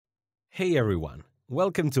Hey everyone,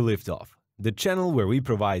 welcome to Liftoff, the channel where we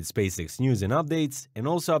provide SpaceX news and updates and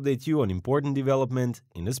also update you on important development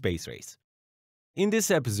in the space race. In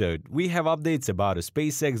this episode, we have updates about a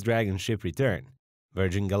SpaceX Dragonship return,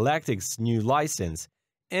 Virgin Galactic's new license,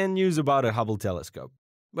 and news about a Hubble telescope.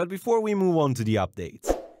 But before we move on to the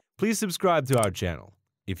updates, please subscribe to our channel.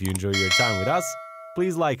 If you enjoy your time with us,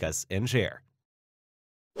 please like us and share.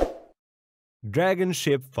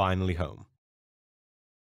 Dragonship finally home.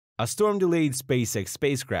 A storm-delayed SpaceX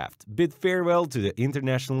spacecraft bid farewell to the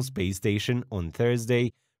International Space Station on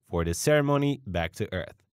Thursday for the ceremony back to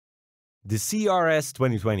Earth. The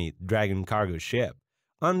CRS-22 Dragon cargo ship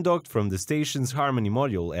undocked from the station's Harmony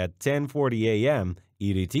module at 10:40 a.m.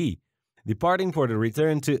 EDT, departing for the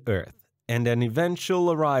return to Earth and an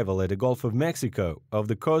eventual arrival at the Gulf of Mexico off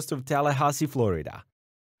the coast of Tallahassee, Florida.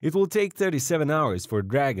 It will take 37 hours for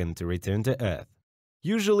Dragon to return to Earth.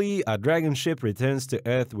 Usually, a Dragon ship returns to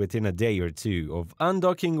Earth within a day or two of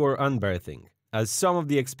undocking or unberthing, as some of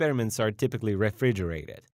the experiments are typically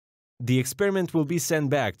refrigerated. The experiment will be sent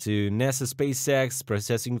back to NASA SpaceX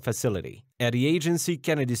processing facility at the agency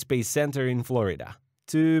Kennedy Space Center in Florida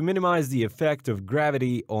to minimize the effect of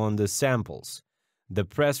gravity on the samples, the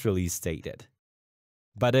press release stated.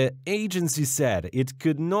 But the agency said it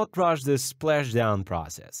could not rush the splashdown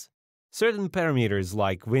process. Certain parameters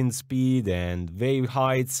like wind speed and wave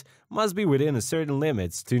heights must be within a certain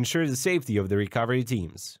limits to ensure the safety of the recovery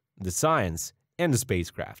teams, the science, and the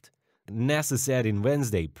spacecraft, NASA said in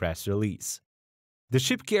Wednesday press release. The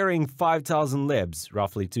ship carrying 5,000 libs,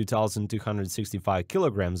 roughly 2,265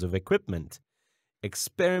 kilograms of equipment,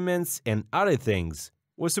 experiments, and other things,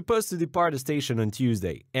 was supposed to depart the station on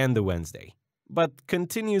Tuesday and the Wednesday. But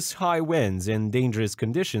continuous high winds and dangerous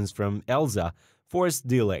conditions from ELSA forced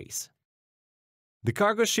delays. The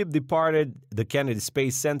cargo ship departed the Kennedy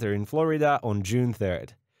Space Center in Florida on June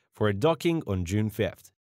 3rd for docking on June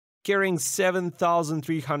 5th, carrying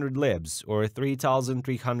 7,300 libs or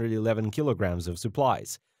 3,311 kilograms of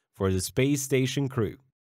supplies for the space station crew.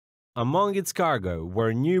 Among its cargo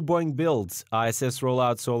were new Boeing-built ISS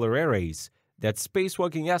rollout solar arrays that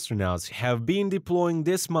spacewalking astronauts have been deploying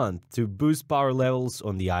this month to boost power levels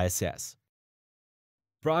on the ISS.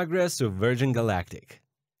 Progress of Virgin Galactic.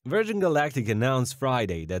 Virgin Galactic announced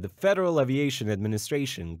Friday that the Federal Aviation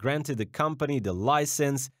Administration granted the company the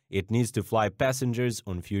license it needs to fly passengers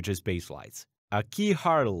on future spaceflights, a key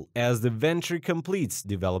hurdle as the venture completes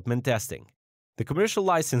development testing. The commercial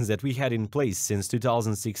license that we had in place since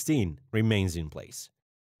 2016 remains in place,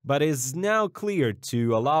 but is now cleared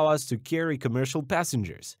to allow us to carry commercial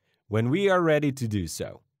passengers when we are ready to do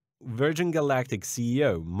so, Virgin Galactic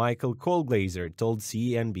CEO Michael Colglazier told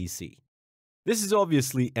CNBC. This is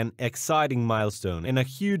obviously an exciting milestone and a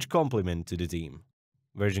huge compliment to the team.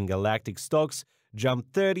 Virgin Galactic stocks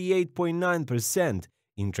jumped 38.9%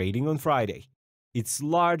 in trading on Friday, its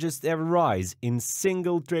largest ever rise in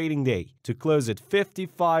single trading day to close at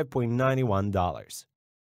 $55.91.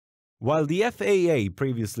 While the FAA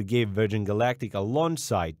previously gave Virgin Galactic a launch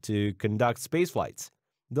site to conduct spaceflights,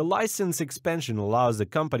 the license expansion allows the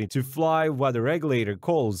company to fly what the regulator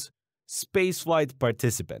calls spaceflight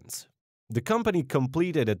participants. The company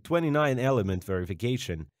completed a 29-element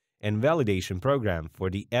verification and validation program for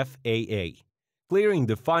the FAA, clearing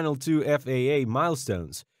the final two FAA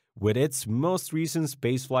milestones with its most recent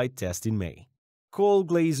spaceflight test in May.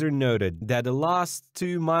 Colglazier noted that the last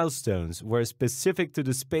two milestones were specific to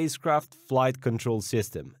the spacecraft flight control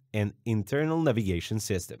system and internal navigation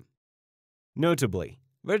system. Notably,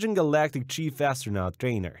 Virgin Galactic Chief Astronaut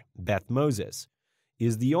Trainer Beth Moses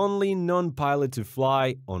is the only non-pilot to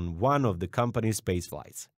fly on one of the company's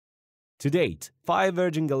spaceflights. To date, 5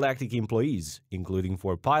 Virgin Galactic employees, including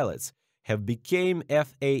 4 pilots, have become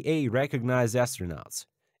FAA-recognized astronauts,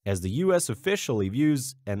 as the U.S. officially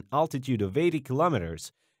views an altitude of 80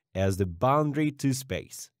 kilometers as the boundary to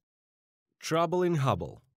space. Trouble in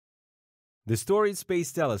Hubble. The storied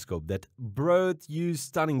space telescope that brought you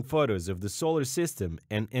stunning photos of the solar system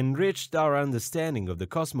and enriched our understanding of the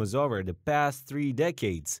cosmos over the past 3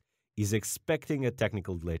 decades is expecting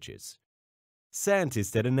technical glitches.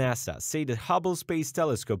 Scientists at NASA say the Hubble Space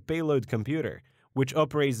Telescope payload computer, which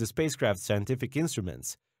operates the spacecraft's scientific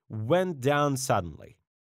instruments, went down suddenly.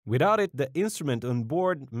 Without it, the instrument on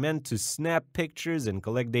board meant to snap pictures and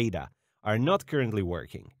collect data are not currently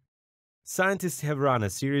working. Scientists have run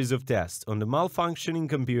a series of tests on the malfunctioning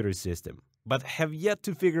computer system, but have yet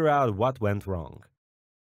to figure out what went wrong.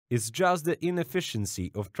 It's just the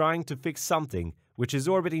inefficiency of trying to fix something which is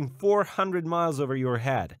orbiting 400 miles over your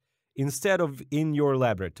head instead of in your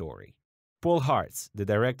laboratory. Paul Hartz, the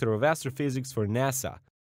director of astrophysics for NASA,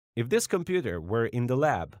 if this computer were in the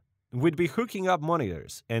lab, We'd be hooking up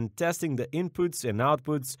monitors and testing the inputs and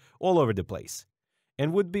outputs all over the place,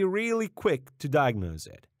 and would be really quick to diagnose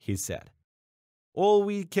it, he said. All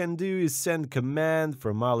we can do is send command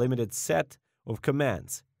from our limited set of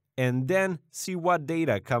commands, and then see what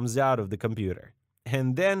data comes out of the computer,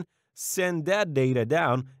 and then send that data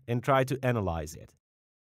down and try to analyze it.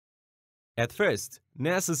 At first,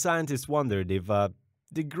 NASA scientists wondered if a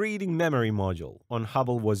degrading memory module on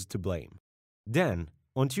Hubble was to blame. Then,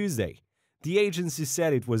 on Tuesday, the agency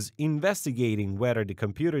said it was investigating whether the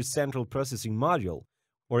computer's central processing module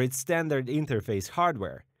or its standard interface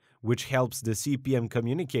hardware, which helps the CPM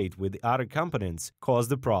communicate with the other components, caused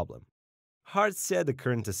the problem. Hart said the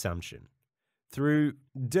current assumption,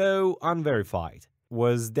 though unverified,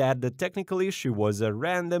 was that the technical issue was a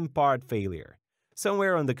random part failure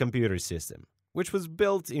somewhere on the computer system, which was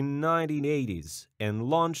built in 1980s and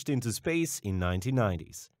launched into space in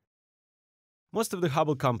 1990s. Most of the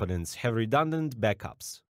Hubble components have redundant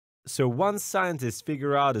backups, so once scientists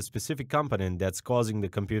figure out a specific component that's causing the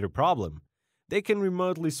computer problem, they can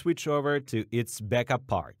remotely switch over to its backup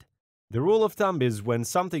part. The rule of thumb is when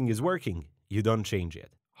something is working, you don't change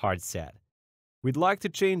it, Hart said. We'd like to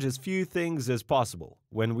change as few things as possible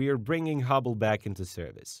when we are bringing Hubble back into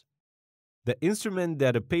service. The instrument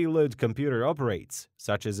that a payload computer operates,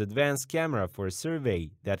 such as advanced camera for a survey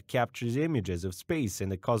that captures images of space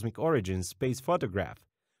and the cosmic origin space photograph,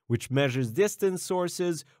 which measures distant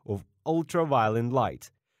sources of ultraviolet light,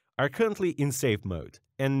 are currently in safe mode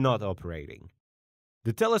and not operating.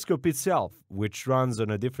 The telescope itself, which runs on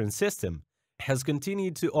a different system, has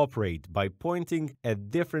continued to operate by pointing at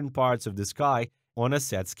different parts of the sky on a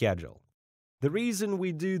set schedule. The reason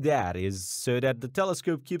we do that is so that the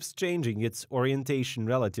telescope keeps changing its orientation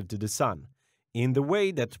relative to the Sun in the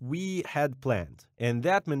way that we had planned, and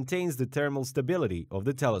that maintains the thermal stability of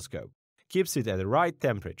the telescope, keeps it at the right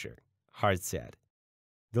temperature, Hart said.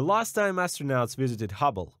 The last time astronauts visited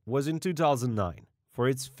Hubble was in 2009 for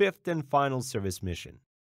its fifth and final service mission.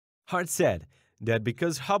 Hart said that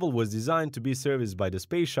because Hubble was designed to be serviced by the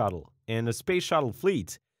Space Shuttle, and the Space Shuttle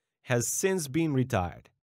fleet has since been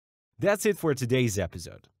retired. That's it for today's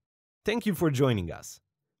episode. Thank you for joining us.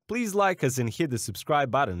 Please like us and hit the subscribe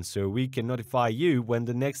button so we can notify you when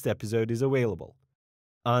the next episode is available.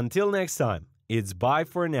 Until next time, it's bye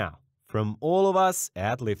for now from all of us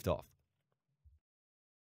at Liftoff.